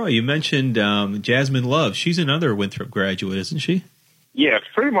 LaTroy, you mentioned Jasmine Love. She's another Winthrop graduate, isn't she? Yes,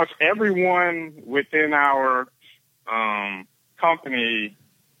 pretty much everyone within our company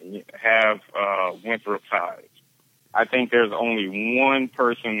have Winthrop ties. I think there's only one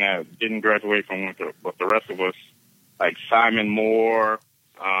person that didn't graduate from Winthrop, but the rest of us, like Simon Moore,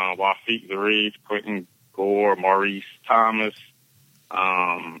 Wafik Zarif, Quentin Gore, Maurice Thomas,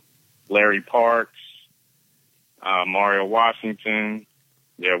 Larry Parks, Mario Washington.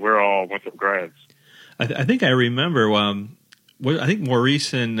 Yeah, we're all Winthrop grads. I think I remember. I think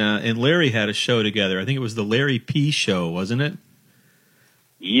Maurice and Larry had a show together. I think it was the Larry P. Show, wasn't it?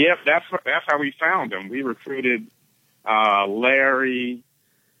 Yep, that's how we found them. We recruited Larry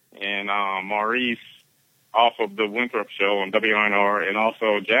and Maurice off of the Winthrop show on WINR, and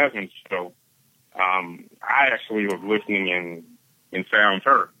also Jasmine's show. I actually was listening in Sound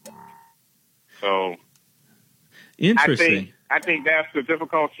Turf. So Interesting. I think that's the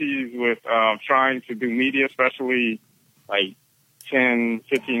difficulties with trying to do media, especially like 10,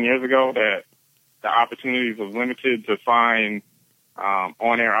 15 years ago, that the opportunities was limited to find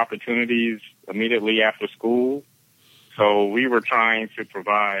on-air opportunities immediately after school. So we were trying to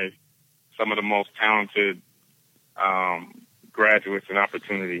provide some of the most talented graduates an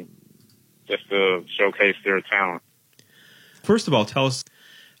opportunity just to showcase their talent. First of all, tell us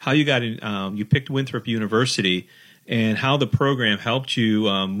how you got in. You picked Winthrop University, and how the program helped you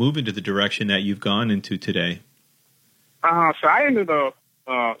move into the direction that you've gone into today. So I ended up.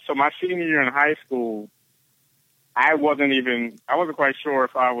 So my senior year in high school, I wasn't quite sure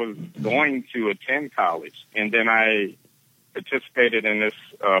if I was going to attend college, and then I participated in this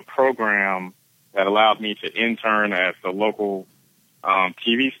program that allowed me to intern at the local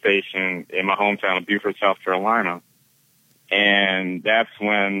TV station in my hometown of Beaufort, South Carolina. And that's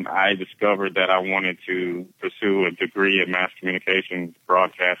when I discovered that I wanted to pursue a degree in mass communications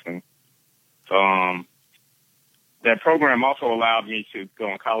broadcasting. So that program also allowed me to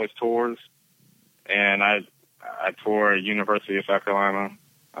go on college tours, and I toured University of South Carolina,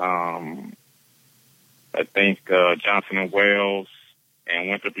 I think Johnson and Wales, and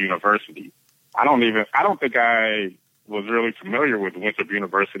Winthrop University. I don't think I was really familiar with Winthrop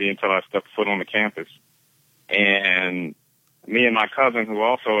University until I stepped foot on the campus. And me and my cousin, who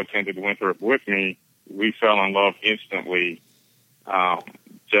also attended Winthrop with me, we fell in love instantly,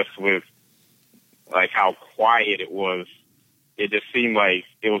 just with like how quiet it was. It just seemed like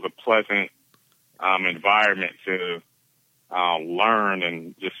it was a pleasant environment to learn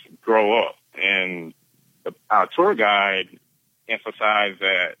and just grow up. And our tour guide emphasized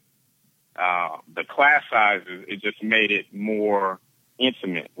that the class sizes, it just made it more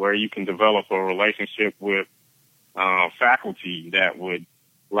intimate, where you can develop a relationship with faculty that would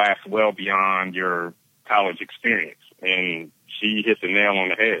last well beyond your college experience. And she hit the nail on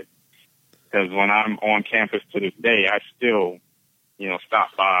the head. Because when I'm on campus to this day, I still,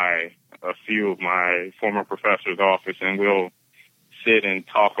 stop by a few of my former professors' office, and we'll sit and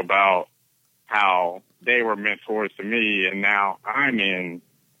talk about how they were mentors to me, and now I'm in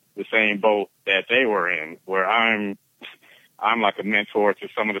the same boat that they were in, where I'm like a mentor to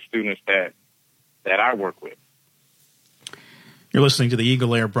some of the students that I work with. You're listening to the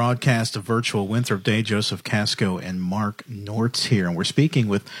Eagle Air broadcast of Virtual Winthrop Day. Joseph Casco and Mark Nortz here, and we're speaking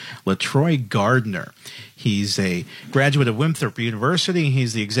with LaTroy Gardner. He's a graduate of Winthrop University.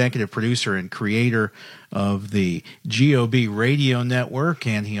 He's the executive producer and creator of the GOB radio network,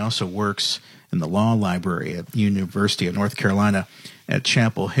 and he also works in the law library at the University of North Carolina at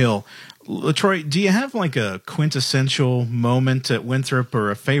Chapel Hill. LaTroy, do you have like a quintessential moment at Winthrop or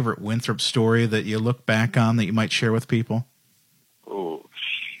a favorite Winthrop story that you look back on that you might share with people? Oh,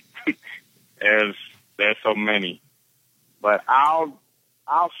 there's so many, but I'll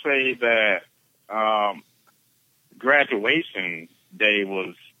say that graduation day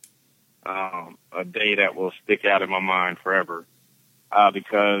was a day that will stick out in my mind forever,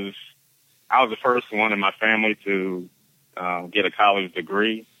 because I was the first one in my family to get a college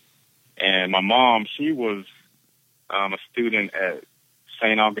degree, and my mom, she was a student at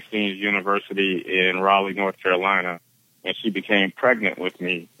St. Augustine's University in Raleigh, North Carolina. And she became pregnant with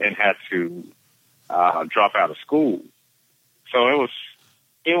me and had to drop out of school. So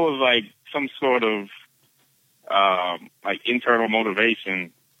it was like some sort of like internal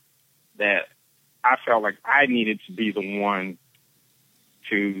motivation that I felt like I needed to be the one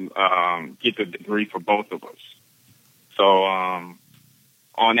to get the degree for both of us. So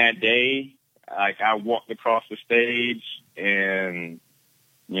on that day, like I walked across the stage and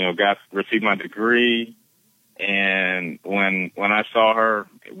received my degree. And when I saw her,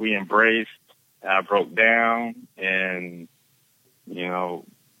 we embraced. I broke down, and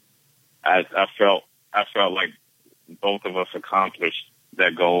I felt like both of us accomplished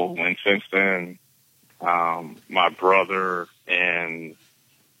that goal. And since then, my brother and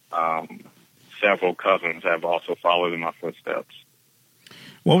several cousins have also followed in my footsteps.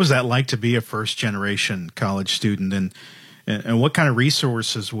 What was that like to be a first-generation college student, and what kind of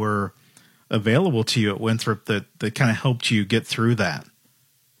resources were available to you at Winthrop that kind of helped you get through that?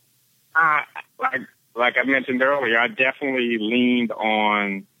 Like I mentioned earlier, I definitely leaned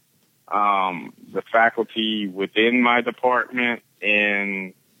on the faculty within my department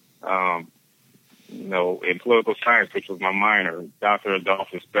in political science, which was my minor, Dr.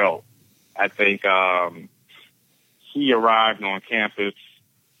 Adolphus Belt. I think he arrived on campus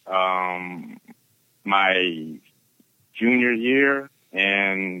my junior year,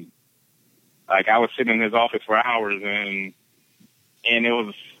 and Like, I would sit in his office for hours, and it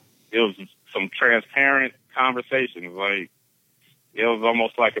was some transparent conversations. Like, it was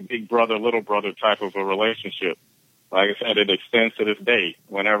almost like a big brother, little brother type of a relationship. Like I said, it extends to this day.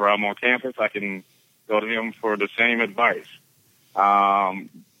 Whenever I'm on campus, I can go to him for the same advice.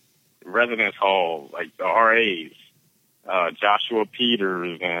 Residence hall, like the RAs, Joshua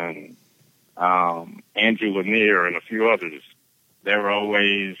Peters and Andrew Lanier and a few others. They were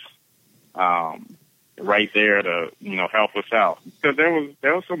always right there to, help us out. Because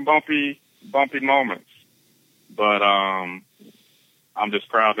there was some bumpy moments, but I'm just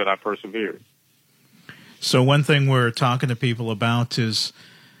proud that I persevered. So one thing we're talking to people about is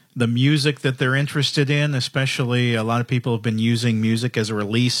the music that they're interested in, especially a lot of people have been using music as a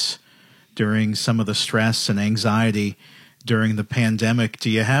release during some of the stress and anxiety during the pandemic. Do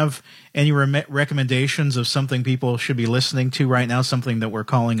you have any recommendations of something people should be listening to right now, something that we're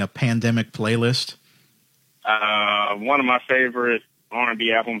calling a pandemic playlist? One of my favorite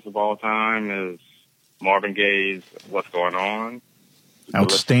R&B albums of all time is Marvin Gaye's What's Going On.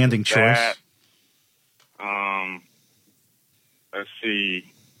 Outstanding choice. Let's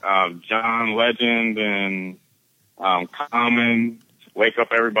see, John Legend and Common, Wake Up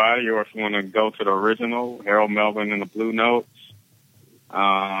Everybody, or if you want to go to the original, Harold Melvin and the Blue Notes.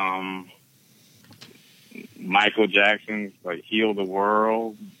 Michael Jackson's like Heal the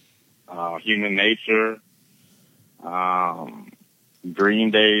World, Human Nature,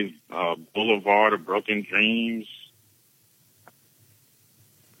 Green Day's Boulevard of Broken Dreams.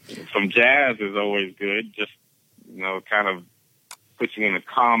 Some jazz is always good, just, kind of puts you in a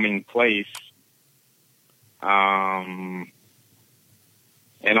calming place. And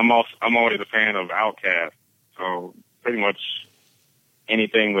I'm always a fan of Outkast. So pretty much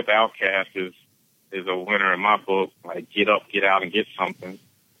anything with Outkast is a winner in my book. Like Get Up, Get Out, and Get Something.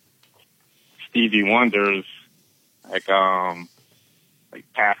 Stevie Wonder's like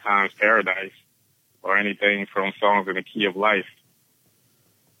Pastime's Paradise, or anything from Songs in the Key of Life.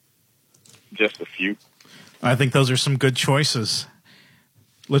 Just a few. I think those are some good choices.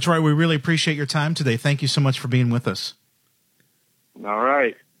 LaTroy, we really appreciate your time today. Thank you so much for being with us. All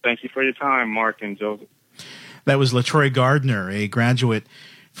right. Thank you for your time, Mark and Joseph. That was LaTroy Gardner, a graduate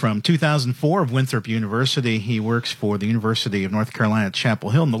from 2004 of Winthrop University. He works for the University of North Carolina at Chapel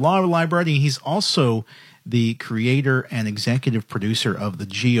Hill in the Law Library. He's also the creator and executive producer of the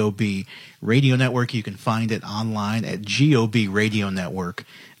GOB Radio Network. You can find it online at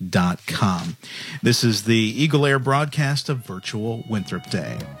gobradionetwork.com. This is the Eagle Air broadcast of Virtual Winthrop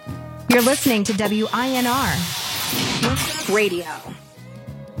Day. You're listening to WINR Radio.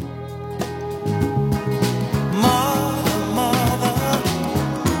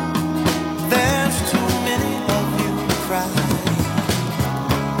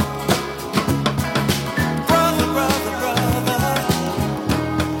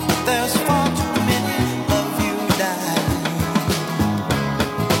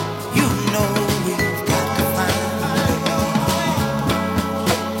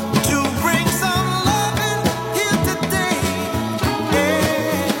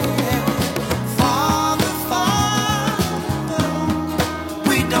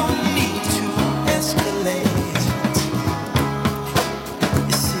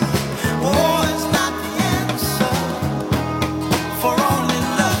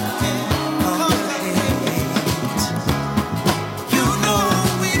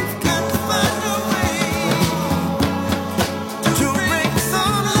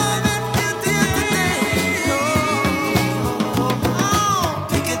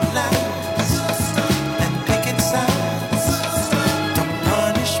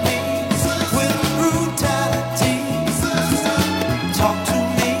 Punish me.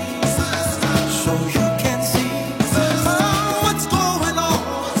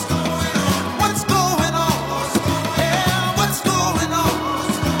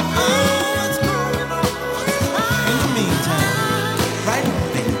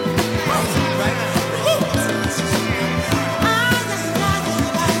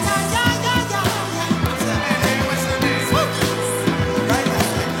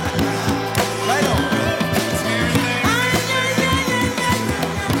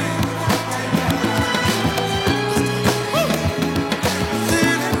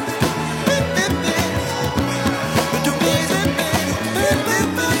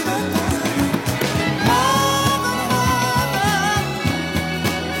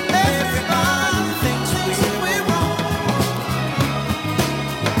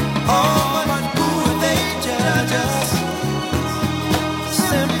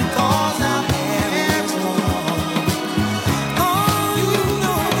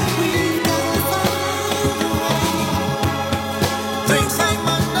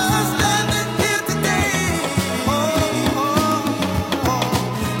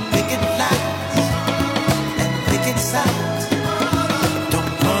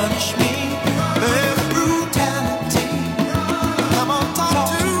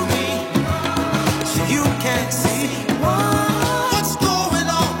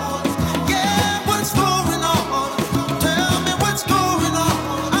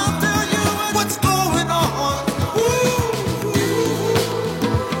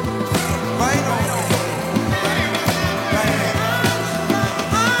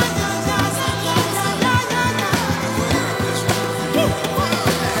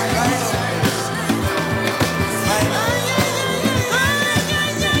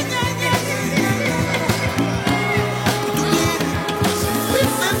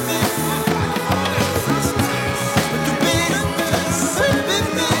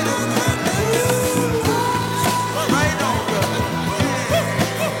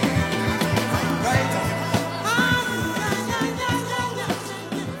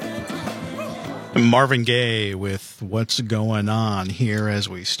 Marvin Gaye with What's Going On here as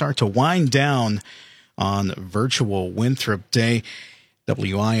we start to wind down on virtual Winthrop Day.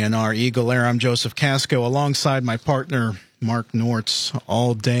 WINR Eagle Air, I'm Joseph Casco alongside my partner Mark Nortz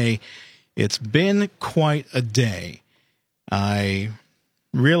all day. It's been quite a day. I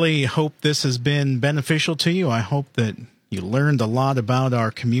really hope this has been beneficial to you. I hope that you learned a lot about our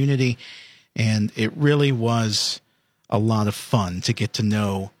community, and it really was a lot of fun to get to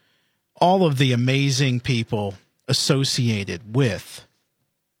know all of the amazing people associated with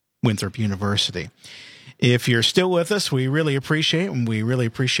Winthrop University. If you're still with us, we really appreciate it, and we really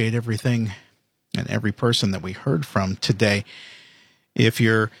appreciate everything and every person that we heard from today. If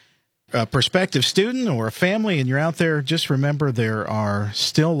you're a prospective student or a family and you're out there, just remember there are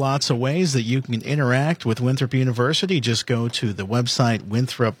still lots of ways that you can interact with Winthrop University. Just go to the website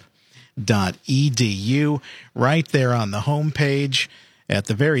winthrop.edu. Right there on the homepage, at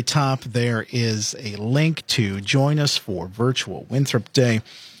the very top, there is a link to join us for virtual Winthrop Day,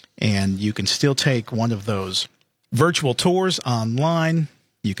 and you can still take one of those virtual tours online.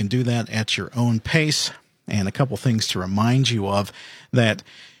 You can do that at your own pace. And a couple things to remind you of: that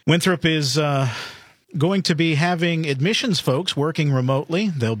Winthrop is going to be having admissions folks working remotely.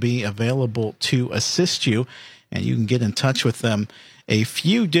 They'll be available to assist you, and you can get in touch with them a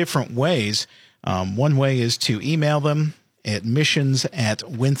few different ways. One way is to email them,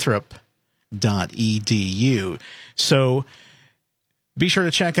 admissions@winthrop.edu. So be sure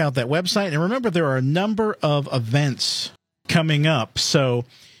to check out that website. And remember, there are a number of events coming up. So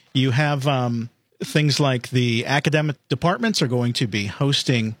you have things like the academic departments are going to be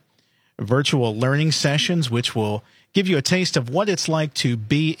hosting virtual learning sessions, which will give you a taste of what it's like to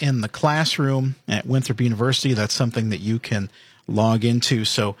be in the classroom at Winthrop University. That's something that you can log into.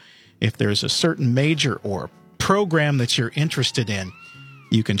 So if there's a certain major or program that you're interested in,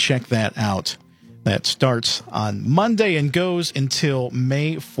 you can check that out. That starts on Monday and goes until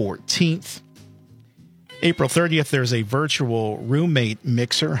May 14th. April 30th, there's a virtual roommate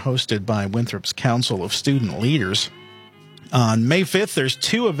mixer hosted by Winthrop's Council of Student Leaders. On May 5th, there's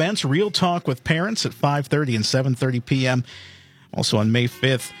two events: Real Talk with Parents at 5:30 and 7:30 p.m. Also on May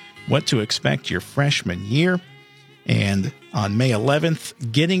 5th, What to Expect Your Freshman Year. And on May 11th,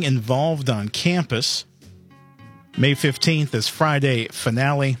 Getting Involved on Campus. May 15th is Friday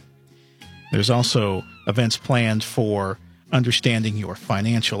Finale. There's also events planned for Understanding Your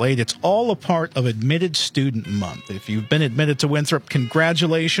Financial Aid. It's all a part of Admitted Student Month. If you've been admitted to Winthrop,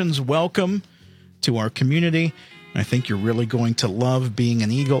 congratulations. Welcome to our community. I think you're really going to love being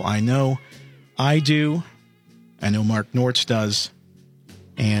an Eagle. I know I do. I know Mark Nortz does.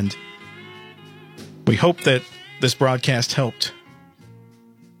 And we hope that this broadcast helped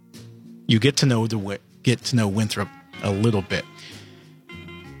you get to know Winthrop a little bit.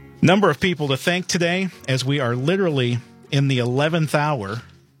 Number of people to thank today, as we are literally in the 11th hour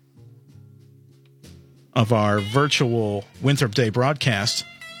of our virtual Winthrop Day broadcast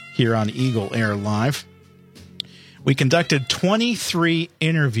here on Eagle Air Live. We conducted 23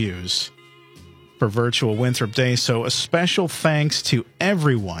 interviews for virtual Winthrop Day, so a special thanks to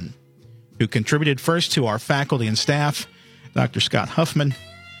everyone who contributed. First to our faculty and staff, Dr. Scott Huffman,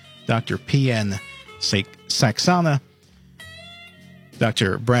 Dr. P.N. Saxana,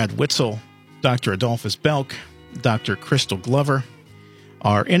 Dr. Brad Witzel, Dr. Adolphus Belk, Dr. Crystal Glover,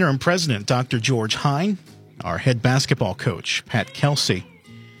 our interim president, Dr. George Hine, our head basketball coach, Pat Kelsey.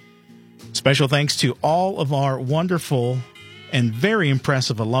 Special thanks to all of our wonderful and very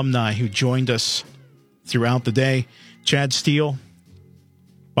impressive alumni who joined us throughout the day: Chad Steele,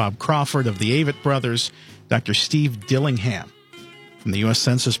 Bob Crawford of the Avett Brothers, Dr. Steve Dillingham from the U.S.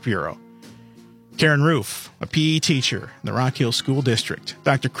 Census Bureau, Karen Roof, a PE teacher in the Rock Hill School District,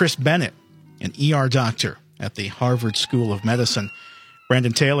 Dr. Chris Bennett, an ER doctor at the Harvard School of Medicine,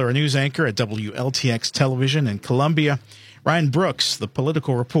 Brandon Taylor, a news anchor at WLTX Television in Columbia, Ryan Brooks, the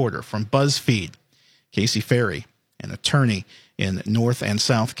political reporter from BuzzFeed, Casey Ferry, an attorney in North and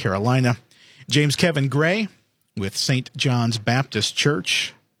South Carolina, James Kevin Gray with St. John's Baptist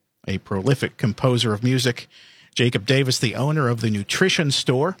Church, a prolific composer of music, Jacob Davis, the owner of the Nutrition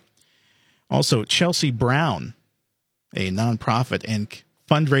Store, also Chelsea Brown, a nonprofit and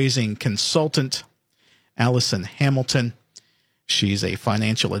fundraising consultant, Allison Hamilton. She's a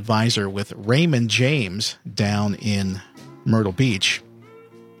financial advisor with Raymond James down in Myrtle Beach.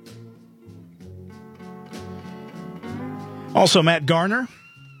 Also, Matt Garner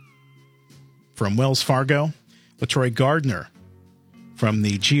from Wells Fargo, LaTroy Gardner from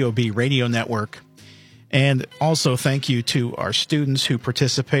the GOB Radio Network, and also thank you to our students who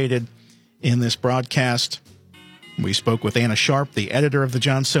participated in this broadcast. We spoke with Anna Sharp, the editor of the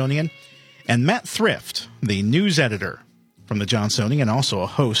Johnsonian, and Matt Thrift, the news editor from the Johnsonian and also a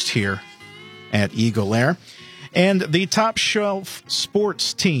host here at Eagle Air, and the Top Shelf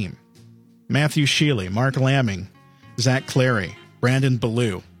Sports team, Matthew Sheely, Mark Lamming, Zach Clary, Brandon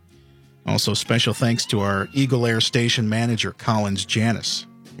Ballou. Also, special thanks to our Eagle Air station manager, Collins Janis,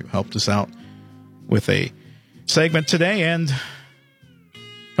 who helped us out with a segment today and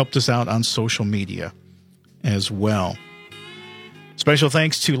helped us out on social media as well. Special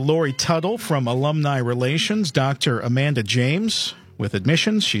thanks to Lori Tuttle from Alumni Relations, Dr. Amanda James with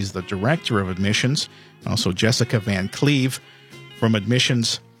admissions. She's the director of admissions. Also, Jessica Van Cleve from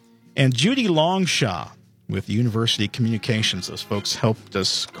admissions, and Judy Longshaw with University Communications. Those folks helped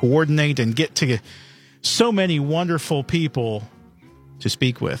us coordinate and get to so many wonderful people to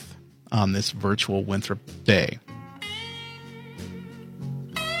speak with on this virtual Winthrop Day.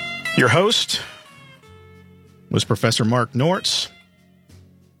 Your host was Professor Mark Nortz.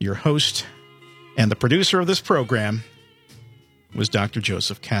 Your host and the producer of this program was Dr.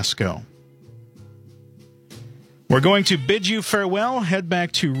 Joseph Casco. We're going to bid you farewell, head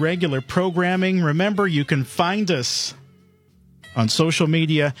back to regular programming. Remember, you can find us on social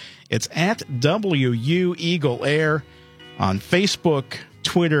media. It's at WU Eagle Air on Facebook,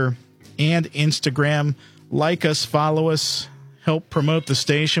 Twitter, and Instagram. Like us, follow us, help promote the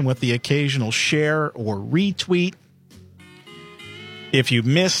station with the occasional share or retweet. If you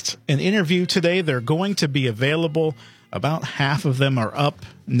missed an interview today, they're going to be available. About half of them are up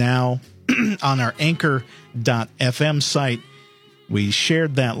now on our Anchor.fm site. We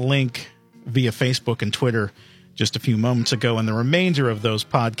shared that link via Facebook and Twitter just a few moments ago, and the remainder of those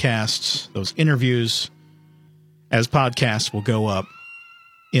podcasts, those interviews, as podcasts will go up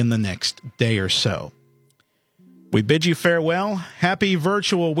in the next day or so. We bid you farewell. Happy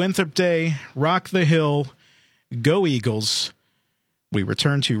virtual Winthrop Day. Rock the Hill. Go Eagles. We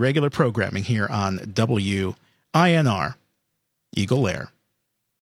return to regular programming here on WINR Eagle Air.